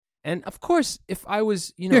And of course, if I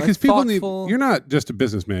was, Yeah, because people need. thoughtful, You're not just a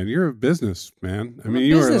businessman. You're a businessman. I'm a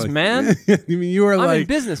businessman. I mean, you are I'm like in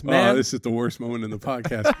business, man. Oh, this is the worst moment in the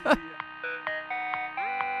podcast.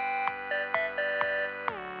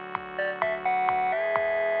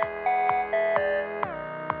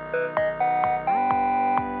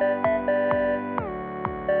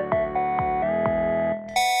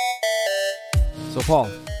 So,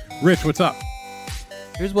 Paul, Rich, what's up?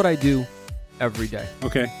 here's what I do every day.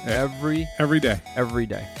 Okay, Every day.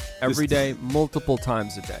 Every day, multiple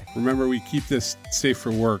times a day. Remember, we keep this safe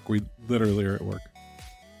for work. We literally are at work.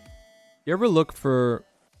 You ever look for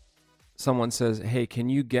someone says, "Hey, can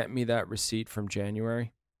you get me that receipt from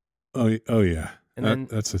January?" Oh yeah. And then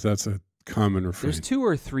That's a common refrain. there's 2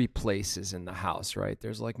 or 3 places in the house, right?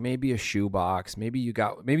 There's like maybe a shoebox. Maybe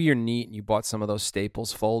you're neat and you bought some of those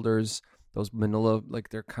Staples folders, those manila, like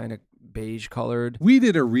they're kind of beige colored. We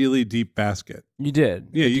did a really deep basket. You did.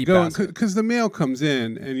 Yeah, a you deep go basket. because the mail comes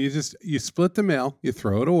in and you split the mail, you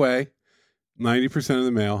throw it away, 90% of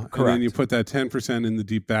the mail, and then Correct. you put that 10% in the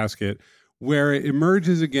deep basket where it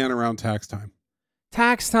emerges again around tax time.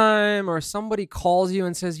 Tax time, or somebody calls you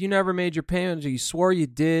and says you never made your payment, or you swore you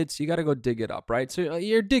did, so you got to go dig it up, right? So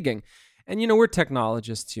you're digging. And we're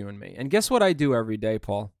technologists, you and me. And guess what I do every day,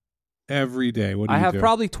 Paul? Every day. What do I you have do?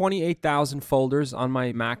 probably 28,000 folders on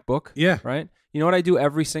my MacBook. Yeah. Right? You know what I do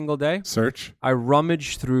every single day? Search. I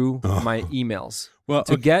rummage through my emails Well,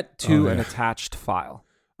 to okay. get to Oh, an yeah. attached file.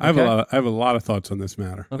 I have Okay? a lot of thoughts on this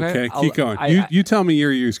matter. Okay. Keep going. You tell me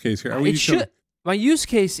your use case here. My use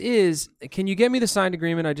case is, can you get me the signed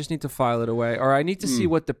agreement? I just need to file it away, or I need to see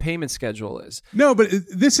what the payment schedule is. No, but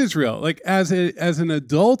this is real. Like as an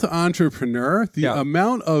adult entrepreneur, the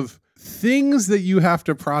amount of things that you have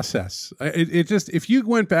to process. It just, if you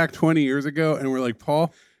went back 20 years ago and were like,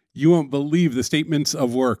 Paul, you won't believe the statements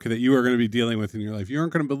of work that you are going to be dealing with in your life. You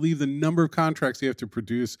aren't going to believe the number of contracts you have to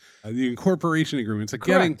produce, the incorporation agreements, like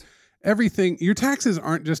getting everything. Your taxes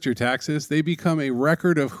aren't just your taxes. They become a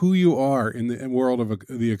record of who you are in the world of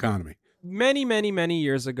the economy. Many, many, many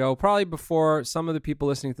years ago, probably before some of the people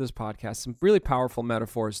listening to this podcast, some really powerful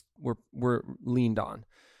metaphors were leaned on.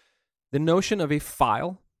 The notion of a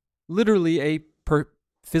file, literally a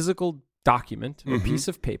physical document or piece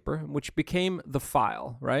of paper, which became the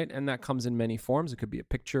file, right? And that comes in many forms. It could be a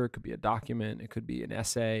picture, it could be a document, it could be an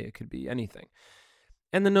essay, it could be anything.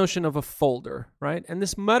 And the notion of a folder, right? And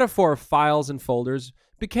this metaphor of files and folders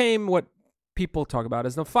became what people talk about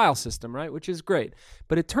as the file system, right? Which is great.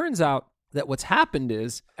 But it turns out that what's happened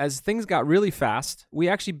is, as things got really fast, we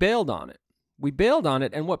actually bailed on it. We bailed on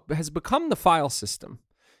it, and what has become the file system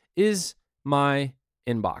is my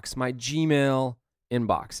inbox, my Gmail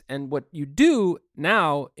inbox. And what you do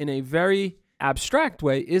now in a very abstract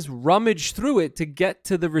way is rummage through it to get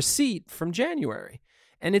to the receipt from January.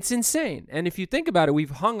 And it's insane. And if you think about it, we've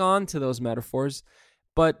hung on to those metaphors,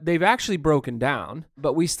 but they've actually broken down.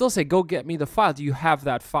 But we still say, go get me the file. Do you have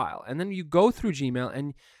that file? And then you go through Gmail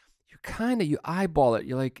and you eyeball it.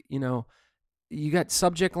 You're like, you got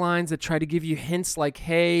subject lines that try to give you hints like,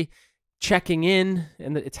 hey, checking in,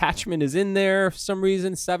 and the attachment is in there for some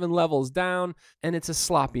reason, 7 levels down, and it's a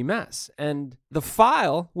sloppy mess. And the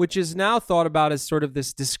file, which is now thought about as sort of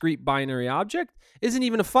this discrete binary object, isn't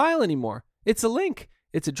even a file anymore. It's a link.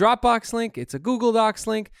 It's a Dropbox link. It's a Google Docs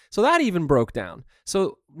link. So that even broke down.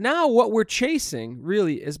 So now what we're chasing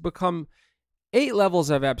really has become 8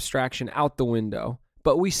 levels of abstraction out the window,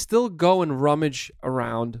 but we still go and rummage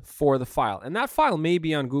around for the file. And that file may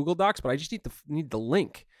be on Google Docs, but I just need the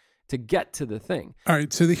link to get to the thing. All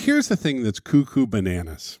right. So here's the thing that's cuckoo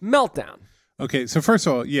bananas. Meltdown. Okay. So first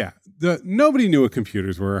of all, nobody knew what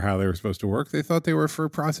computers were or how they were supposed to work. They thought they were for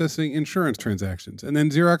processing insurance transactions. And then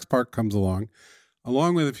Xerox PARC comes along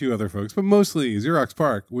with a few other folks, but mostly Xerox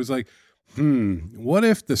PARC was like, what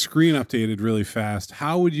if the screen updated really fast?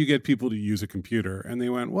 How would you get people to use a computer? And they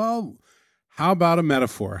went, well, how about a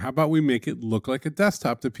metaphor? How about we make it look like a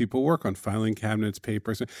desktop that people work on, filing cabinets,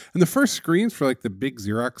 papers. And the first screens for like the big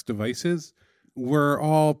Xerox devices were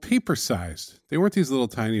all paper sized. They weren't these little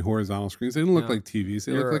tiny horizontal screens. They didn't look like TVs.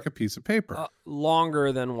 They looked like a piece of paper.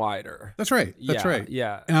 Longer than wider. That's right. That's right.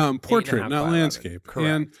 Yeah. Portrait, not landscape.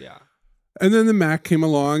 Correct. And then the Mac came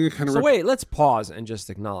along and kind of... So wait, let's pause and just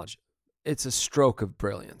acknowledge. It's a stroke of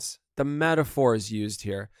brilliance. The metaphor is used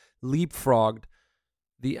here, leapfrogged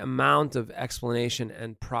the amount of explanation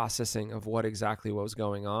and processing of what was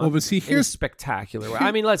going on. Well, but see, here's a spectacular way.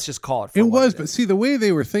 I mean, let's just call it. But see, the way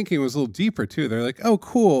they were thinking was a little deeper too. They're like, oh,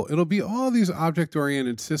 cool. It'll be all these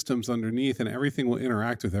object-oriented systems underneath, and everything will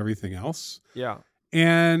interact with everything else. Yeah.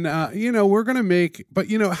 And we're going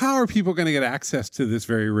to how are people going to get access to this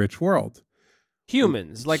very rich world?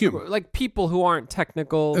 Humans, like people who aren't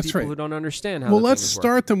technical, That's people right. who don't understand how. Well, the let's things work.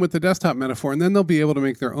 start them with the desktop metaphor, and then they'll be able to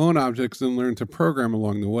make their own objects and learn to program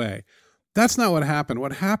along the way. That's not what happened.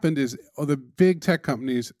 What happened is the big tech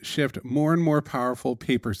companies shipped more and more powerful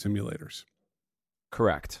paper simulators.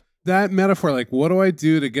 Correct. That metaphor, like, what do I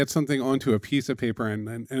do to get something onto a piece of paper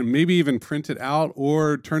and maybe even print it out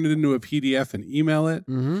or turn it into a PDF and email it?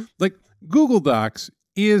 Mm-hmm. Like, Google Docs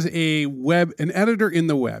is an editor in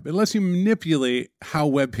the web. It lets you manipulate how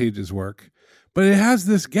web pages work, but it has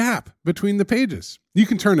this gap between the pages. You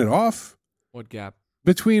can turn it off What gap?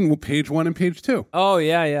 between page 1 and page 2. Oh,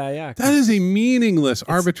 yeah. That is a meaningless,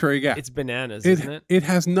 arbitrary gap. It's bananas, isn't it? It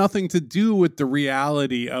has nothing to do with the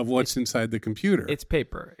reality of what's inside the computer. It's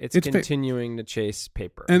paper. It's continuing to chase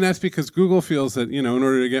paper. And that's because Google feels that, in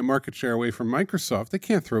order to get market share away from Microsoft, they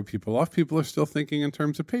can't throw people off. People are still thinking in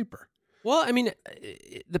terms of paper. Well, I mean,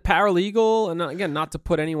 the paralegal, and again, not to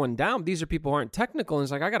put anyone down, these are people who aren't technical. And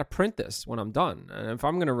it's like, I got to print this when I'm done. And if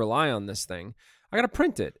I'm going to rely on this thing, I got to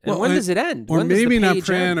print it. And when does it end? Or when does maybe the not page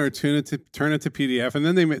print end? or turn it to PDF, and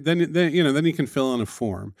then you can fill in a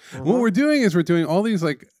form. What we're doing is we're doing all these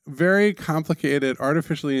like very complicated,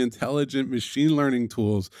 artificially intelligent machine learning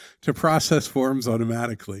tools to process forms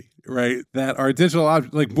automatically, right? That are digital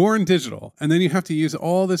objects, like born digital, and then you have to use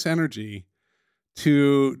all this energy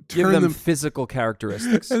to Give turn them physical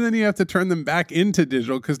characteristics. and then you have to turn them back into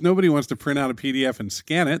digital because nobody wants to print out a PDF and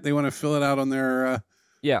scan it. They want to fill it out on their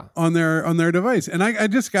on their device. And I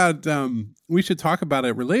just got we should talk about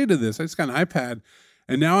it related to this. I just got an iPad,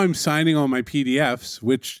 and now I'm signing all my PDFs,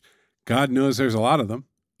 which God knows there's a lot of them.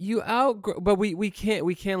 But we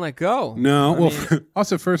can't let go. No,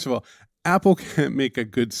 also, first of all, Apple can't make a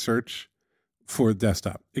good search for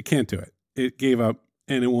desktop. It can't do it. It gave up.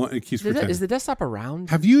 And it keeps pretending. Is the desktop around?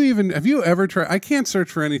 Have you ever tried? I can't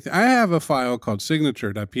search for anything. I have a file called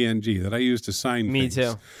signature.png that I use to sign Me things.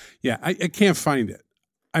 too. Yeah, I can't find it.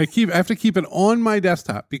 I have to keep it on my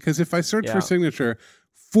desktop because if I search for signature,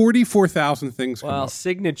 44,000 things come up.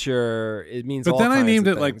 signature, it means But all then I kinds named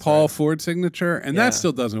of it like things, Paul right? Ford signature, and that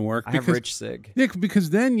still doesn't work. I have Rich Sig. Yeah, because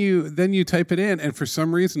then you type it in, and for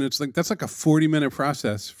some reason it's like that's like a 40-minute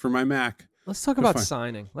process for my Mac. Let's talk about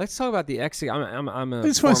signing. Let's talk about the X. I'm a I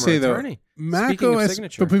just want to say attorney. though, Mac Speaking OS. of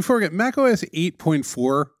signature, But before we get Mac OS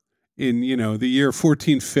 8.4 in the year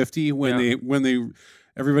 1450 when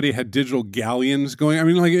everybody had digital galleons going. I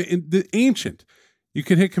mean, like in the ancient, you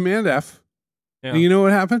could hit Command F, and you know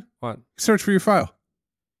what happened? What? Search for your file.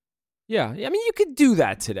 Yeah, I mean, you could do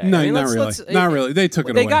that today. No, I mean, not really. Not really. They took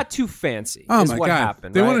it away. They got too fancy. Oh is my what God.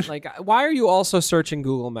 happened. They Right? wanna Like, why are you also searching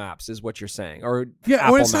Google Maps? Is what you're saying, or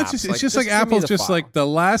Well, it's Apple not just. Maps? It's just like give me Apple's the just file. like the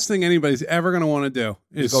last thing anybody's ever going to want to do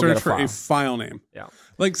is go get search a for file. a file name. Yeah.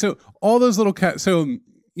 Like so, all those little so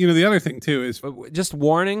the other thing too is Just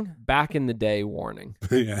warning, back in the day warning.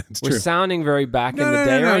 yeah, it's We're true. sounding very back in the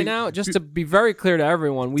day right now. Just to be very clear to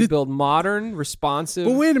everyone, we build modern, responsive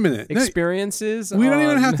But wait a minute. experiences. We don't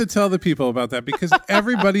even on- have to tell the people about that because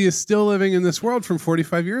everybody is still living in this world from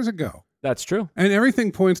 45 years ago. That's true. And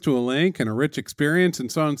everything points to a link and a rich experience and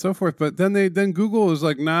so on and so forth. But then Google is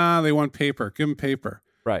like, nah, they want paper. Give them paper.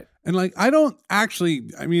 Right. And like,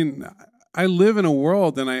 I live in a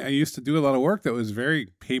world, and I used to do a lot of work that was very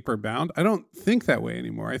paper bound. I don't think that way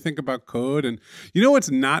anymore. I think about code, and what's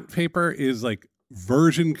not paper is like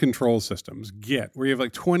version control systems, Git, where you have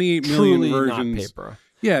like 28 million Truly versions. not paper.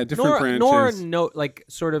 Yeah, different branches. Nor note like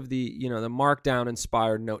sort of the the markdown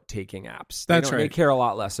inspired note taking apps. That's right. They care a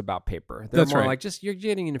lot less about paper. They're That's more right. like just you're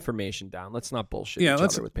getting information down. Let's not bullshit Yeah, each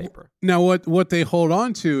let's- other with paper. Now, what they hold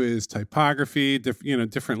on to is typography,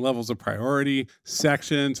 different levels of priority,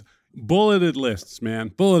 sections, bulleted lists. Man,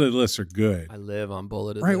 bulleted lists are good. I live on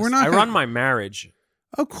bulleted Right, lists. we're not I gonna- run my marriage.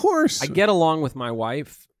 Of course, I get along with my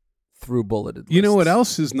wife through bulleted lists. You know what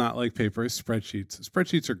else is not like paper is spreadsheets.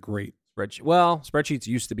 Spreadsheets are great. Spreadsheets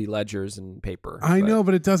used to be ledgers and paper. I know,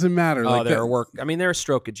 but it doesn't matter. Oh, they're a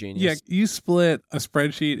stroke of genius. Yeah, you split a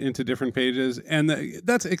spreadsheet into different pages, and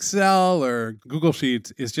that's Excel or Google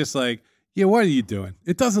Sheets. Is just like, yeah, what are you doing?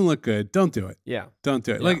 It doesn't look good. Don't do it. Yeah. Don't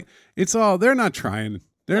do it. Yeah. Like they're not trying.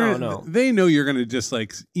 No. They know you're going to just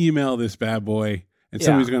like email this bad boy, and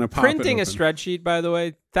somebody's going to pop Printing it a open. spreadsheet, by the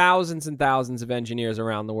way, thousands and thousands of engineers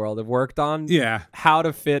around the world have worked on Yeah. how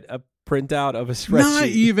to fit a printout of a spreadsheet. Not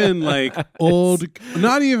even like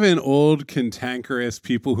not even old cantankerous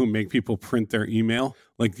people who make people print their email.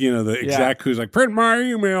 Like, the exec who's like, print my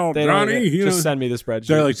email, They don't Johnny. just send me the spreadsheet.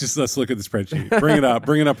 They're like, just let's look at the spreadsheet. Bring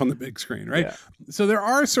it up on the big screen, right? Yeah. So there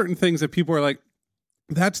are certain things that people are like,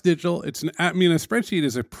 that's digital. A spreadsheet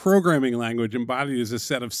is a programming language embodied as a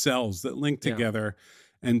set of cells that link together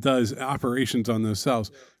and does operations on those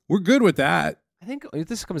cells. We're good with that. I think what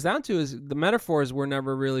this comes down to is the metaphors were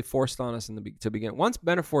never really forced on us to begin. Once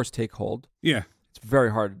metaphors take hold, Yeah. it's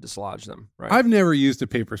very hard to dislodge them, right? I've never used a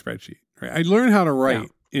paper spreadsheet. Right? I learned how to write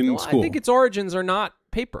in school. I think its origins are not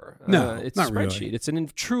paper. No, it's not spreadsheet. really. It's a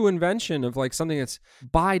true invention of like something that's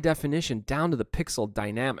by definition down to the pixel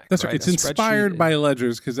dynamic. That's right. It's inspired by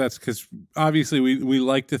ledgers because obviously we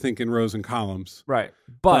like to think in rows and columns. Right.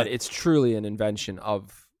 But it's truly an invention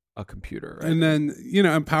of a computer. Right? And then,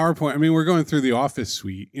 and PowerPoint, I mean, we're going through the Office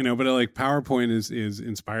suite, but like PowerPoint is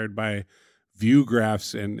inspired by view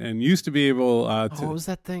graphs and used to be able to. What was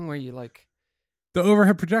that thing where you like the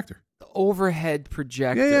overhead projector? The overhead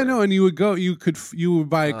projector. Yeah, no, and you would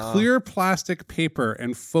buy clear plastic paper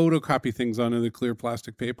and photocopy things onto the clear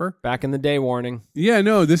plastic paper. Back in the day, warning. Yeah,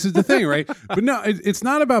 no, this is the thing, right? But no, it's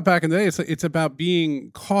not about back in the day. It's about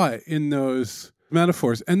being caught in those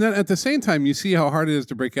metaphors. And then at the same time, you see how hard it is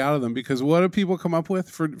to break out of them, because what do people come up with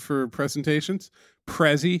for presentations?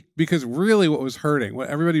 Prezi. Because really what was hurting, what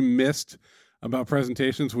everybody missed about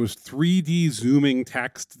presentations was 3D zooming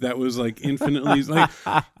text that was like infinitely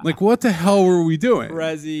like what the hell were we doing?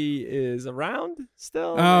 Prezi is around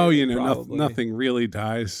still. Oh, nothing really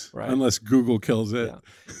dies unless Google kills it.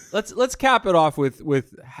 Yeah. Let's cap it off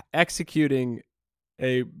with executing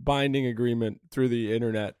a binding agreement through the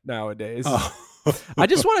internet nowadays. Oh. I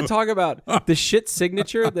just want to talk about the shit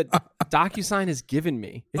signature that DocuSign has given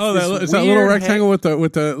me. It's that little rectangle with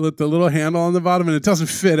the little handle on the bottom, and it doesn't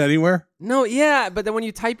fit anywhere. No, yeah, but then when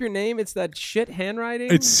you type your name, it's that shit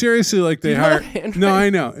handwriting. It's seriously like they hired. No, I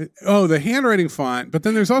know. Oh, the handwriting font. But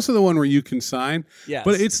then there's also the one where you can sign. Yes.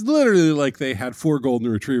 But it's literally like they had 4 golden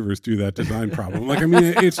retrievers do that design problem. Like, I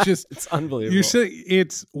mean, it's just it's unbelievable. You're saying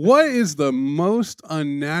what is the most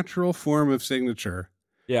unnatural form of signature?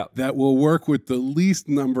 Yeah, that will work with the least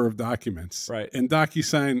number of documents. Right. And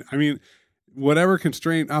DocuSign, I mean, whatever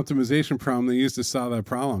constraint optimization problem they used to solve that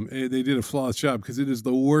problem, they did a flawless job, because it is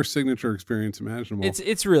the worst signature experience imaginable.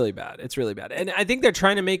 It's really bad. It's really bad. And I think they're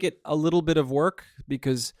trying to make it a little bit of work,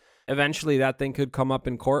 because eventually that thing could come up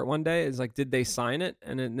in court one day. It's like, did they sign it?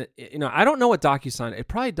 And I don't know what DocuSign. It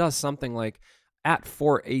probably does something like at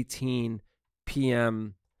 4:18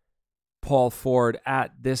 p.m. Paul Ford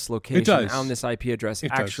at this location on this IP address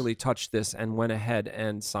actually touched this and went ahead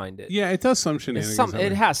and signed it. Yeah, it does some shenanigans.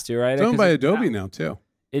 It has to, right? It's owned by Adobe now too.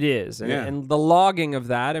 It is, and the logging of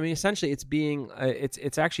that. I mean, essentially, it's being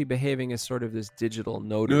it's actually behaving as sort of this digital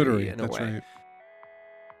notary in a way. Right.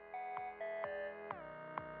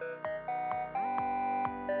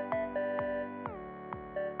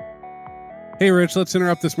 Hey, Rich, let's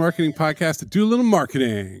interrupt this marketing podcast to do a little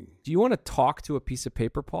marketing. Do you want to talk to a piece of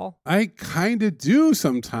paper, Paul? I kind of do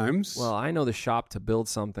sometimes. Well, I know the shop to build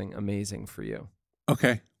something amazing for you.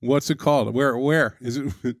 Okay. What's it called? Where is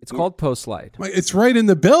it? It's called Postlight. It's right in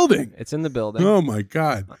the building. It's in the building. Oh, my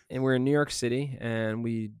God. And we're in New York City, and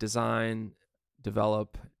we design,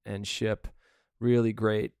 develop, and ship really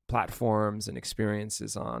great platforms and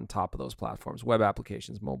experiences on top of those platforms, web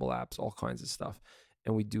applications, mobile apps, all kinds of stuff.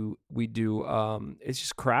 And we do it's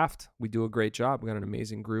just craft. We do a great job. We got an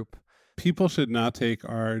amazing group. People should not take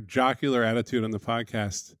our jocular attitude on the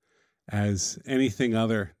podcast as anything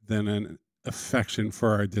other than an affection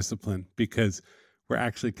for our discipline, because we're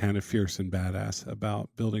actually kind of fierce and badass about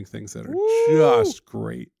building things that are just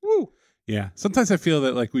great. Woo. Yeah. Sometimes I feel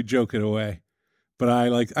that like we joke it away, but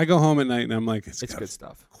I go home at night and I'm like, it's good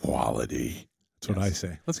stuff. Quality. That's what I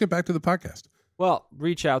say. Let's get back to the podcast. Well,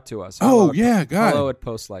 reach out to us. God. Hello at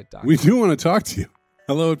postlight.com. We do want to talk to you.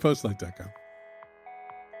 Hello at postlight.com.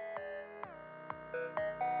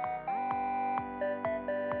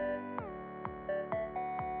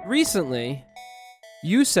 Recently,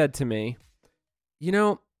 you said to me,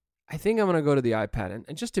 I think I'm going to go to the iPad.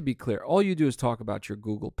 And just to be clear, all you do is talk about your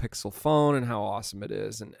Google Pixel phone and how awesome it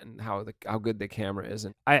is and how good the camera is.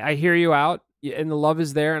 And I hear you out, and the love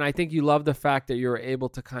is there. And I think you love the fact that you're able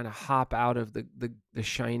to kind of hop out of the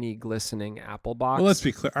shiny, glistening Apple box. Well, let's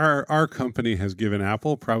be clear. Our company has given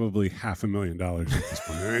Apple probably $500,000 at this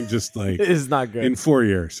point. And just like it is not good in 4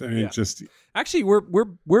 years. I mean, just actually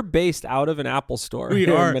we're based out of an Apple store in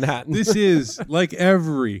Manhattan. This is like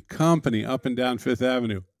every company up and down Fifth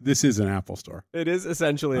Avenue. This is an Apple store. It is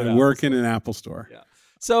essentially I work in an Apple store. Yeah.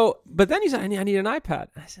 So, but then you said, I need an iPad.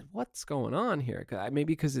 I said, what's going on here?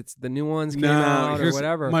 Maybe because it's the new ones came out or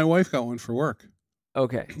whatever. My wife got one for work.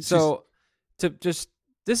 Okay. So I'm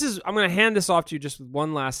going to hand this off to you just with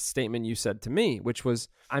one last statement you said to me, which was,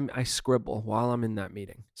 I scribble while I'm in that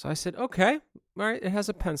meeting. So I said, okay, all right, it has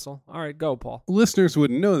a pencil. All right, go, Paul. Listeners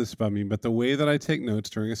wouldn't know this about me, but the way that I take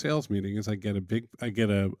notes during a sales meeting is I get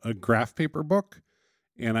a graph paper book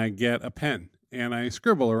and I get a pen. and I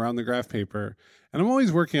scribble around the graph paper. And I'm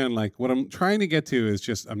always working on like what I'm trying to get to is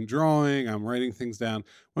just I'm drawing, I'm writing things down.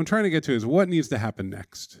 What I'm trying to get to is what needs to happen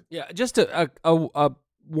next. Yeah, just a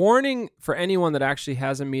warning for anyone that actually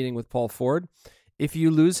has a meeting with Paul Ford. If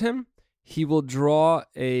you lose him, he will draw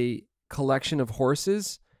a collection of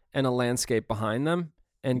horses and a landscape behind them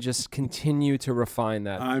and just continue to refine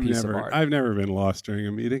that piece of art. I've never been lost during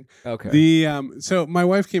a meeting. Okay. So my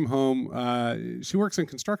wife came home. She works in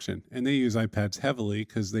construction, and they use iPads heavily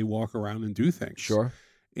because they walk around and do things. Sure.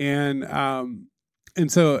 And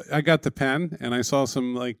so I got the pen, and I saw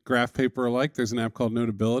some like graph paper alike. There's an app called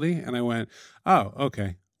Notability, and I went, oh,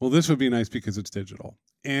 okay. Well, this would be nice because it's digital.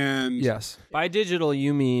 And yes, by digital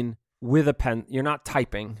you mean with a pen. You're not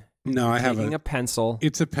typing. No, I have a pencil.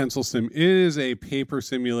 It's a pencil sim. It is a paper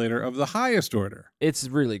simulator of the highest order. It's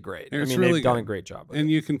really great. It's they've done a great job with it.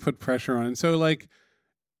 And you can put pressure on it. So, like,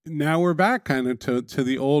 now we're back kind of to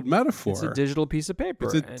the old metaphor. It's a digital piece of paper.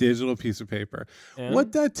 It's a digital piece of paper. And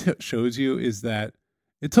what that shows you is that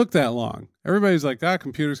it took that long. Everybody's like,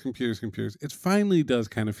 computers. It finally does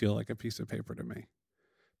kind of feel like a piece of paper to me.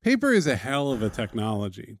 Paper is a hell of a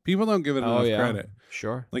technology. People don't give it enough credit.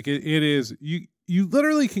 Sure. Like it is, you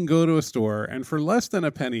literally can go to a store and for less than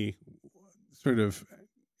a penny, sort of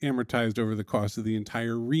amortized over the cost of the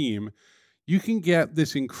entire ream, you can get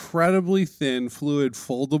this incredibly thin, fluid,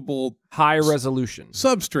 foldable, high resolution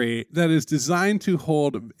substrate that is designed to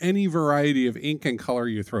hold any variety of ink and color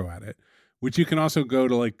you throw at it, which you can also go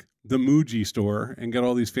to like the Muji store and get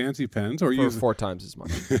all these fancy pens, or for use 4 times as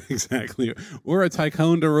much. Exactly, or a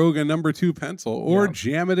Ticonderoga No. 2 pencil, or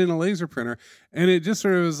jam it in a laser printer, and it just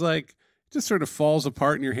sort of is like falls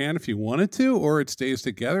apart in your hand if you want it to, or it stays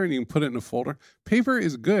together and you can put it in a folder. Paper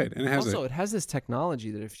is good, and it has this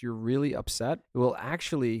technology that if you're really upset, it will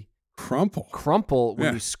actually crumple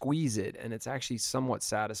when you squeeze it, and it's actually somewhat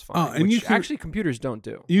satisfying. Oh, and which actually computers don't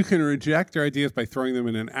do. You can reject your ideas by throwing them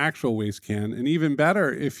in an actual waste can, and even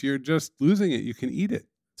better, if you're just losing it, you can eat it.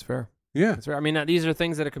 It's fair. Yeah, that's right. I mean, these are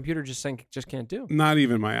things that a computer just can't do. Not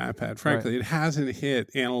even my iPad. Frankly, It hasn't hit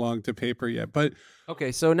analog to paper yet. But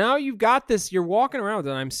okay, so now you've got this. You're walking around,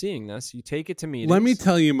 and I'm seeing this. You take it to meetings. Let me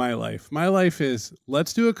tell you my life. My life is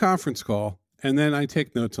let's do a conference call, and then I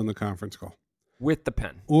take notes on the conference call with the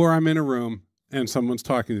pen. Or I'm in a room and someone's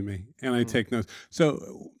talking to me, and I take notes.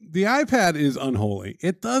 So the iPad is unholy.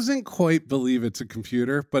 It doesn't quite believe it's a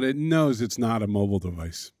computer, but it knows it's not a mobile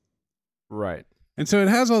device. Right. And so it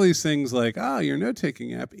has all these things like, your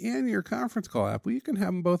note-taking app and your conference call app. Well, you can have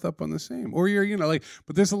them both up on the same. Or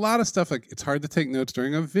but there's a lot of stuff like it's hard to take notes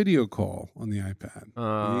during a video call on the iPad.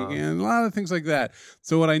 And a lot of things like that.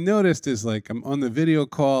 So what I noticed is like I'm on the video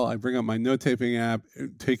call, I bring up my note-taking app.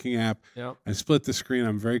 Yep. I split the screen.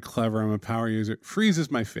 I'm very clever. I'm a power user. It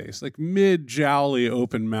freezes my face. Like mid-jowly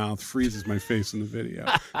open mouth freezes my face in the video.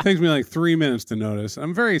 It takes me like 3 minutes to notice.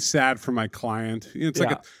 I'm very sad for my client.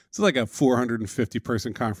 It's like a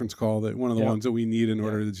 450-person conference call, that one of the ones that we need in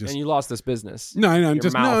order to just. And you lost this business. No,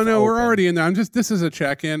 we're open. already in there. this is a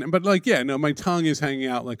check-in, but my tongue is hanging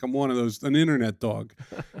out like I'm one of those, an internet dog,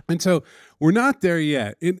 and so we're not there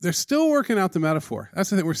yet. They're still working out the metaphor. That's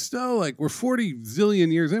the thing. We're still we're 40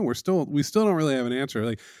 zillion years in. We still don't really have an answer.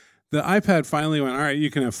 Like the iPad finally went, all right,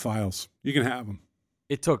 you can have files. You can have them.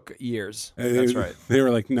 It took years. That's right. They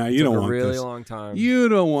were like, "No, you don't want this. It took a really long time. You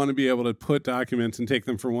don't want to be able to put documents and take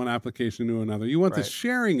them from one application to another. You want the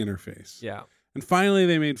sharing interface." Yeah. And finally,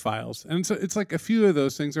 they made files, and so it's like a few of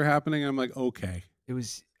those things are happening. I'm like, okay. It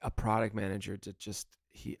was a product manager to just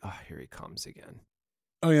here he comes again.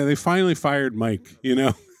 Oh yeah, they finally fired Mike.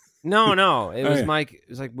 No, it was Mike. It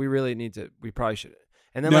was like we probably should.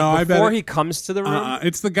 And then before he comes to the room,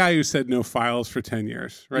 it's the guy who said no files for 10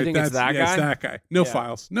 years, right? You think it's that guy? It's that guy. No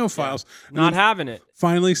files. Not having it.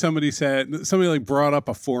 Finally, somebody brought up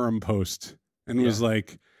a forum post and was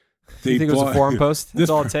like, "You think it was a forum post? That's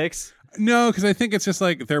all it takes." No, because I think it's just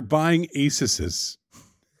like they're buying Asus's.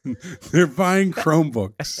 They're buying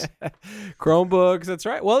Chromebooks. Chromebooks. That's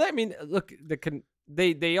right. Well, I mean, look,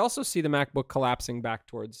 they also see the MacBook collapsing back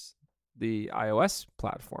towards the iOS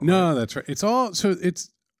platform. No, right? That's right.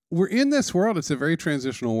 We're in this world. It's a very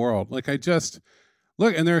transitional world. Like I just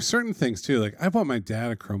look, and there are certain things too. Like I bought my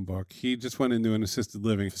dad a Chromebook. He just went into an assisted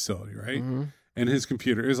living facility, right? Mm-hmm. And his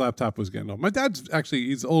laptop was getting old. My dad's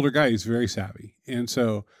he's an older guy. He's very savvy. And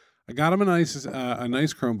so I got him a nice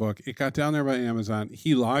Chromebook. It got down there by Amazon.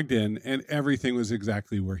 He logged in and everything was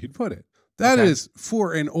exactly where he'd put it. That is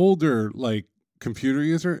for an older computer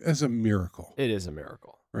user as a miracle. It is a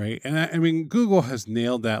miracle. right? And I mean, Google has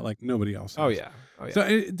nailed that like nobody else has. Oh yeah.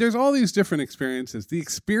 So there's all these different experiences. The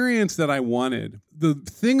experience that I wanted, the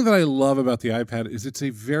thing that I love about the iPad is it's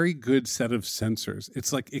a very good set of sensors.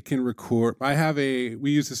 It's like it can record.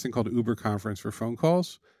 We use this thing called Uber Conference for phone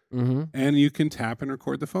calls, and you can tap and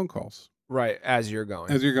record the phone calls. Right, as you're going.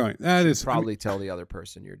 That is probably tell the other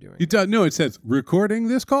person you're doing. No, it says recording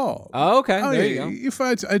this call. Oh, okay. There you go. You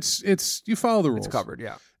follow the rules. It's covered,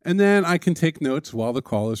 yeah. And then I can take notes while the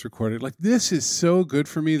call is recorded. Like, this is so good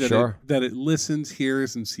for me that it listens,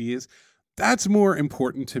 hears, and sees. That's more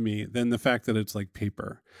important to me than the fact that it's like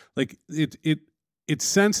paper. Like it's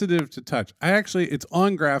sensitive to touch. It's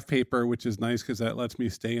on graph paper, which is nice because that lets me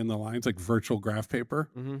stay in the lines, like virtual graph paper.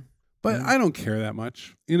 Mm-hmm. But I don't care that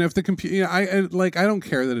much. If the computer, I don't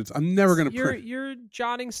care that I'm never going to print. You're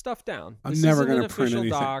jotting stuff down. I'm never going to print anything.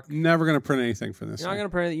 Doc. Never going to print anything for this. You're not going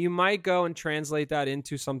to print it. You might go and translate that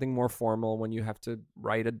into something more formal when you have to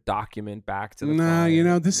write a document back to the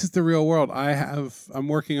client. This is the real world. I'm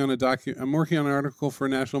working on I'm working on an article for a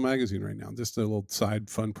national magazine right now. Just a little side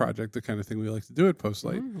fun project, the kind of thing we like to do at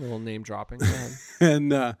Postlight. A little name dropping. Go ahead.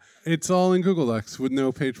 And it's all in Google Docs with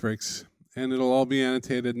no page breaks. And it'll all be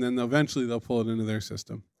annotated, and then eventually they'll pull it into their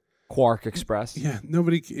system. Quark Express. Yeah,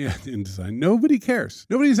 in design, nobody cares.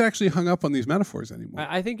 Nobody's actually hung up on these metaphors anymore.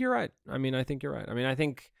 I think you're right. I think you're right. I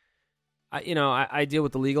think, I deal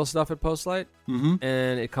with the legal stuff at Postlight,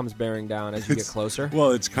 and it comes bearing down as you get closer.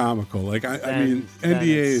 Well, it's comical. Like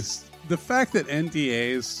NDAs. The fact that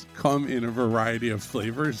NDAs come in a variety of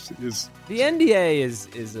flavors is the NDA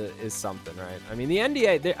is something, right? I mean, the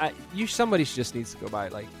NDA. Somebody just needs to go by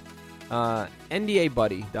it,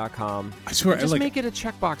 ndabuddy.com. I swear, just make it a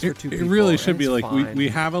checkbox for two people. It really should be like we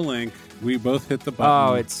have a link. We both hit the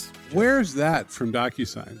button. Where's that from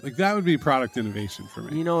DocuSign? Like, that would be product innovation for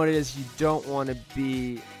me. You know what it is? You don't want to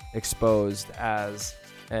be exposed as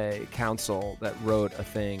a counsel that wrote a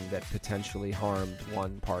thing that potentially harmed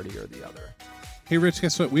one party or the other. Hey, Rich,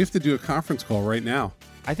 guess what? We have to do a conference call right now.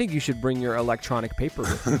 I think you should bring your electronic paper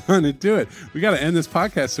with you. I'm going to do it. We got to end this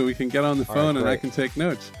podcast so we can get on the phone and I can take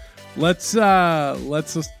notes. Let's talk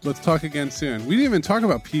again soon. We didn't even talk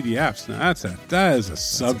about PDFs. Now that is a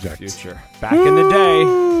subject. That's a future. Back in the day.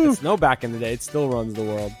 It's back in the day. It still runs the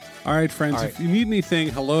world. All right, friends. If you need anything,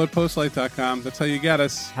 hello@postlight.com. That's how you get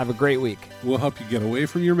us. Have a great week. We'll help you get away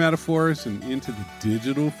from your metaphors and into the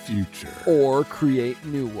digital future. Or create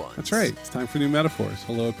new ones. That's right. It's time for new metaphors.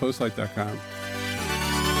 hello@postlight.com.